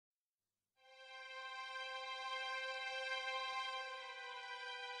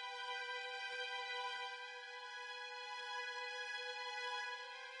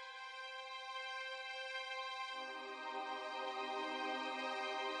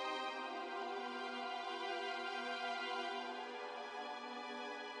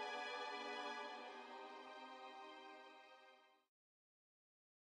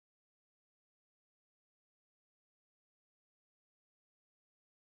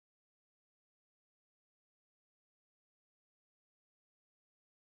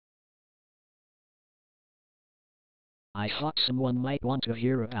I thought someone might want to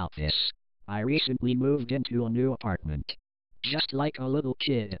hear about this. I recently moved into a new apartment. Just like a little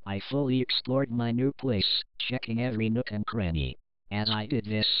kid, I fully explored my new place, checking every nook and cranny. As I did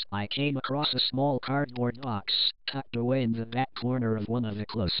this, I came across a small cardboard box, tucked away in the back corner of one of the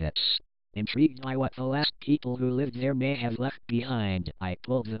closets. Intrigued by what the last people who lived there may have left behind, I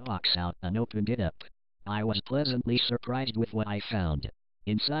pulled the box out and opened it up. I was pleasantly surprised with what I found.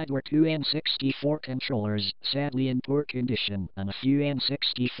 Inside were two N64 controllers, sadly in poor condition, and a few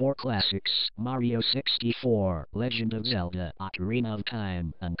N64 classics, Mario 64, Legend of Zelda, Ocarina of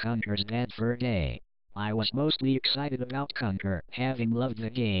Time, and Conker's Bad Fur Day. I was mostly excited about Conker, having loved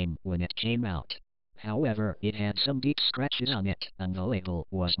the game when it came out. However, it had some deep scratches on it, and the label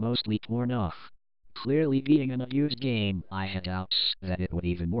was mostly torn off. Clearly being an unused game, I had doubts that it would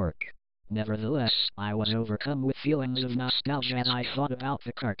even work. Nevertheless, I was overcome with feelings of nostalgia as I thought about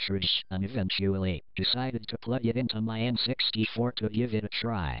the cartridge, and eventually decided to plug it into my N64 to give it a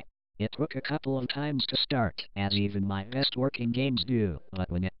try. It took a couple of times to start, as even my best working games do,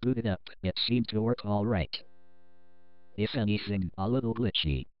 but when it booted up, it seemed to work alright. If anything, a little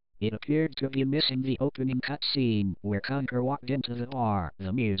glitchy. It appeared to be missing the opening cutscene, where Conker walked into the bar.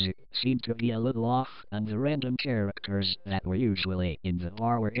 The music seemed to be a little off, and the random characters that were usually in the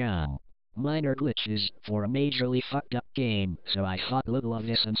bar were gone. Minor glitches for a majorly fucked up game, so I thought little of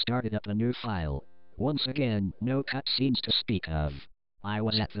this and started up a new file. Once again, no cutscenes to speak of. I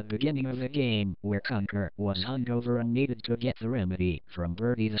was at the beginning of the game, where Conker was hungover and needed to get the remedy from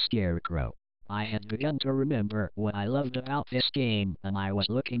Birdie the Scarecrow. I had begun to remember what I loved about this game, and I was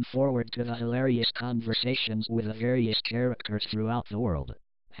looking forward to the hilarious conversations with the various characters throughout the world.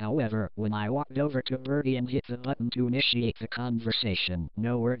 However, when I walked over to Birdie and hit the button to initiate the conversation,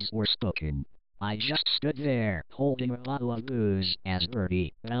 no words were spoken. I just stood there, holding a bottle of booze, as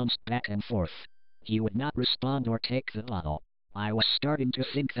Birdie bounced back and forth. He would not respond or take the bottle. I was starting to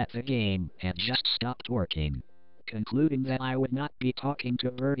think that the game had just stopped working. Concluding that I would not be talking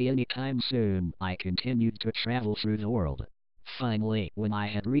to Birdie anytime soon, I continued to travel through the world. Finally, when I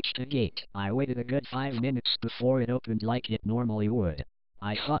had reached a gate, I waited a good 5 minutes before it opened like it normally would.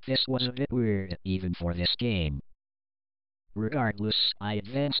 I thought this was a bit weird, even for this game. Regardless, I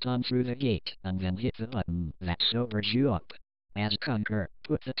advanced on through the gate, and then hit the button that sobered you up. As Conker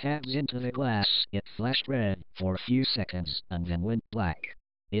put the tabs into the glass, it flashed red for a few seconds, and then went black.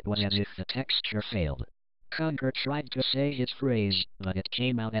 It was as if the texture failed. Conker tried to say his phrase, but it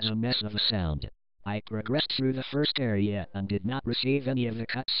came out as a mess of a sound. I progressed through the first area, and did not receive any of the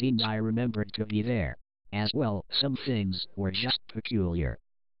cutscenes I remembered to be there. As well, some things were just peculiar.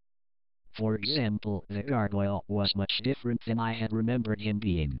 For example, the gargoyle was much different than I had remembered him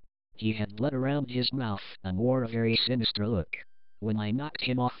being. He had blood around his mouth, and wore a very sinister look. When I knocked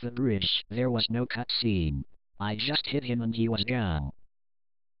him off the bridge, there was no cutscene. I just hit him and he was gone.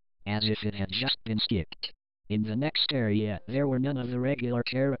 As if it had just been skipped. In the next area, there were none of the regular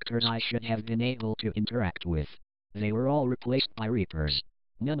characters I should have been able to interact with. They were all replaced by Reapers.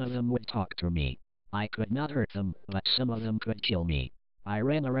 None of them would talk to me. I could not hurt them, but some of them could kill me. I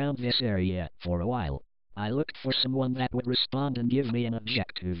ran around this area for a while. I looked for someone that would respond and give me an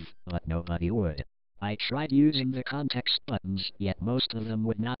objective, but nobody would. I tried using the context buttons, yet most of them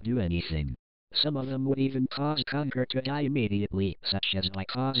would not do anything. Some of them would even cause Conker to die immediately, such as by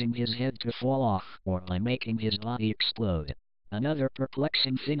causing his head to fall off, or by making his body explode. Another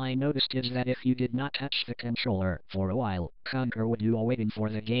perplexing thing I noticed is that if you did not touch the controller for a while, Conker would do a waiting for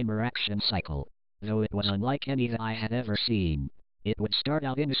the gamer action cycle. Though it was unlike any that I had ever seen. It would start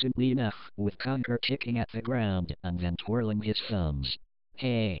out innocently enough, with Conker kicking at the ground, and then twirling his thumbs.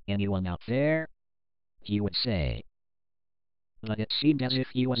 "Hey, anyone out there?" he would say. But it seemed as if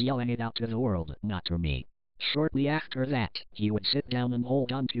he was yelling it out to the world, not to me. Shortly after that, he would sit down and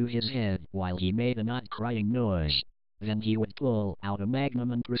hold onto his head while he made an odd crying noise. Then he would pull out a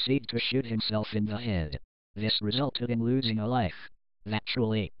magnum and proceed to shoot himself in the head. This resulted in losing a life. That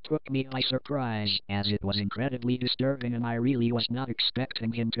truly took me by surprise, as it was incredibly disturbing and I really was not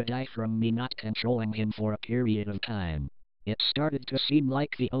expecting him to die from me not controlling him for a period of time. It started to seem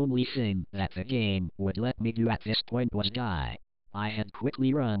like the only thing that the game would let me do at this point was die. I had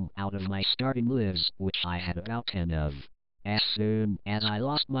quickly run out of my starting lives, which I had about 10 of. As soon as I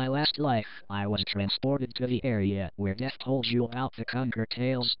lost my last life, I was transported to the area where Death told you about the Conker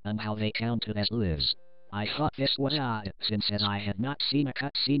tales and how they counted as lives. I thought this was odd, since as I had not seen a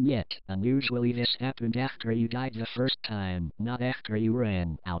cutscene yet, and usually this happened after you died the first time, not after you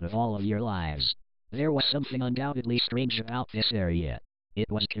ran out of all of your lives. There was something undoubtedly strange about this area.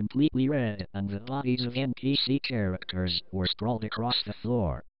 It was completely red, and the bodies of NPC characters were sprawled across the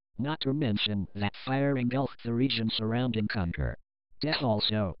floor. Not to mention that fire engulfed the region surrounding Conker. Death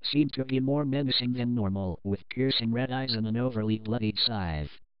also seemed to be more menacing than normal, with piercing red eyes and an overly bloodied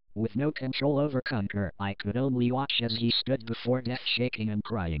scythe. With no control over Conker, I could only watch as he stood before death, shaking and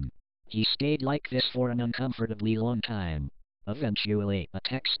crying. He stayed like this for an uncomfortably long time. Eventually, a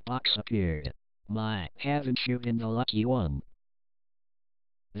text box appeared. Haven't you been the lucky one?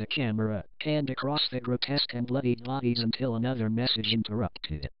 The camera panned across the grotesque and bloodied bodies until another message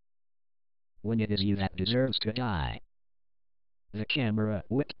interrupted. When it is you that deserves to die. The camera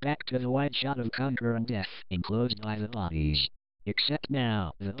whipped back to the wide shot of Conker and death, enclosed by the bodies. Except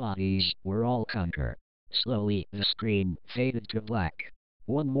now, the bodies were all Conker. Slowly, the screen faded to black.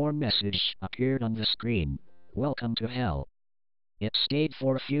 One more message appeared on the screen. Welcome to hell. It stayed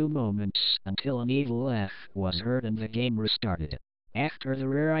for a few moments, until an evil laugh was heard and the game restarted. After the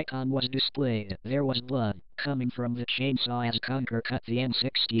rare icon was displayed, there was blood coming from the chainsaw as Conker cut the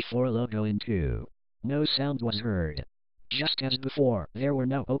N64 logo in two. No sound was heard. Just as before, there were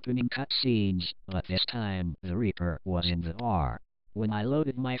no opening cutscenes, but this time, the Reaper was in the bar. When I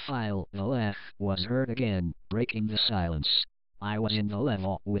loaded my file, the laugh was heard again, breaking the silence. I was in the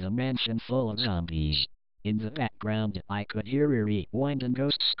level with a mansion full of zombies. In the background, I could hear eerie wind and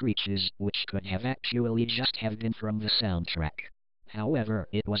ghost screeches, which could have actually just have been from the soundtrack. However,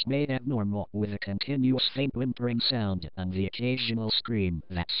 it was made abnormal with a continuous faint whimpering sound and the occasional scream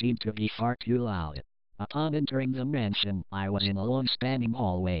that seemed to be far too loud. Upon entering the mansion, I was in a long spanning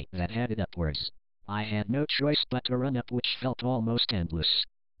hallway that headed upwards. I had no choice but to run up, which felt almost endless.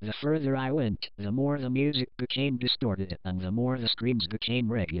 The further I went, the more the music became distorted and the more the screams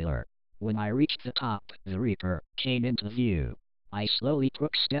became regular. When I reached the top, the Reaper came into view. I slowly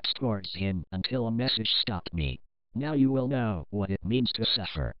took steps towards him until a message stopped me. Now you will know what it means to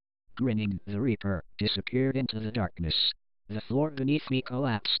suffer. Grinning, the Reaper disappeared into the darkness. The floor beneath me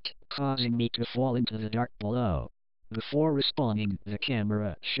collapsed, causing me to fall into the dark below. Before respawning, the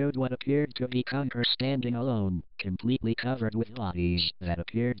camera showed what appeared to be Conker standing alone, completely covered with bodies that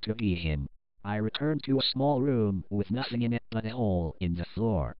appeared to be him. I returned to a small room with nothing in it but a hole in the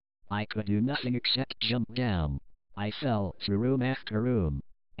floor. I could do nothing except jump down. I fell through room after room.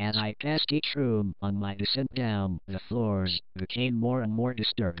 As I passed each room on my descent down, the floors became more and more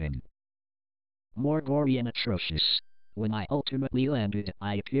disturbing. More gory and atrocious. When I ultimately landed,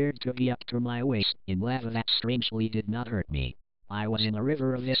 I appeared to be up to my waist in lava that strangely did not hurt me. I was in a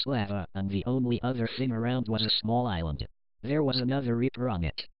river of this lava, and the only other thing around was a small island. There was another Reaper on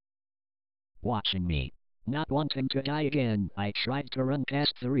it, watching me. Not wanting to die again, I tried to run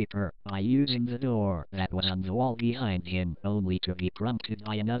past the Reaper by using the door that was on the wall behind him, only to be prompted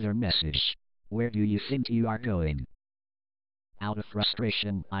by another message. Where do you think you are going? Out of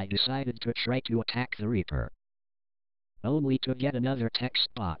frustration, I decided to try to attack the Reaper, only to get another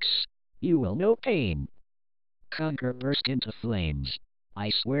text box. You will know pain. Conker burst into flames. I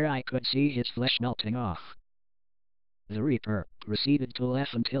swear I could see his flesh melting off. The Reaper proceeded to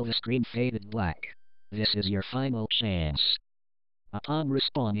laugh until the screen faded black. This is your final chance. Upon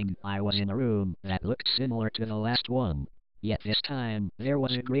respawning, I was in a room that looked similar to the last one. Yet this time, there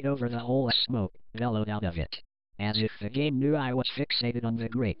was a grate over the hole as smoke bellowed out of it. As if the game knew I was fixated on the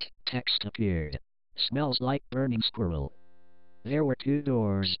grate, text appeared. Smells like burning squirrel. There were two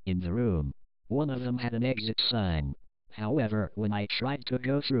doors in the room. One of them had an exit sign. However, when I tried to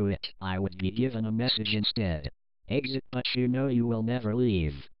go through it, I would be given a message instead. Exit, but you know you will never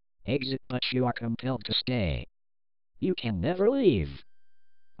leave. Exit, but you are compelled to stay. You can never leave.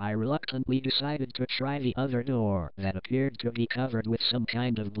 I reluctantly decided to try the other door that appeared to be covered with some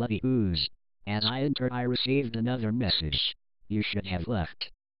kind of bloody ooze. As I entered, I received another message. You should have left.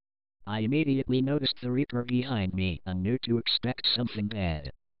 I immediately noticed the Reaper behind me and knew to expect something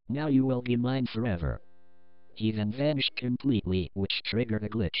bad. Now you will be mine forever. He then vanished completely, which triggered a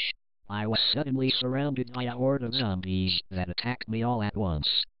glitch. I was suddenly surrounded by a horde of zombies that attacked me all at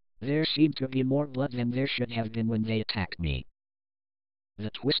once. There seemed to be more blood than there should have been when they attacked me. The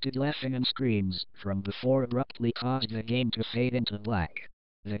twisted laughing and screams from before abruptly caused the game to fade into black.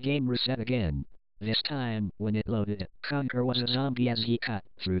 The game reset again. This time, when it loaded, Conker was a zombie as he cut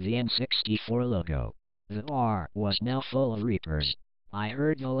through the N64 logo. The bar was now full of Reapers. I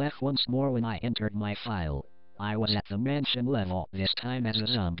heard the laugh once more when I entered my file. I was at the mansion level, this time as a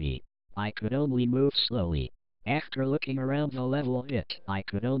zombie. I could only move slowly. After looking around the level a bit, I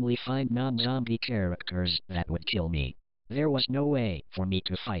could only find non-zombie characters that would kill me. There was no way for me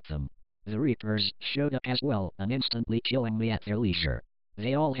to fight them. The Reapers showed up as well and instantly killing me at their leisure.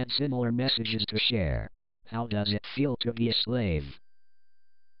 They all had similar messages to share. How does it feel to be a slave?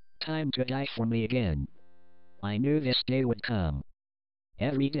 Time to die for me again. I knew this day would come.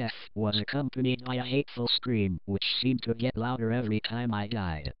 Every death was accompanied by a hateful scream, which seemed to get louder every time I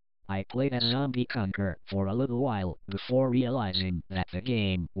died. I played as zombie Conker for a little while, before realizing that the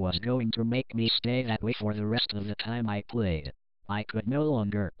game was going to make me stay that way for the rest of the time I played. I could no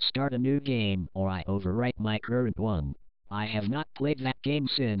longer start a new game, or I overwrite my current one. I have not played that game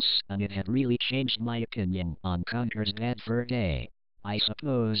since, and it had really changed my opinion on Conker's Bad Fur Day. I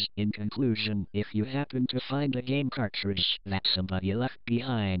suppose, in conclusion, if you happen to find a game cartridge that somebody left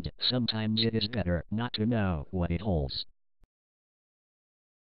behind, sometimes it is better not to know what it holds.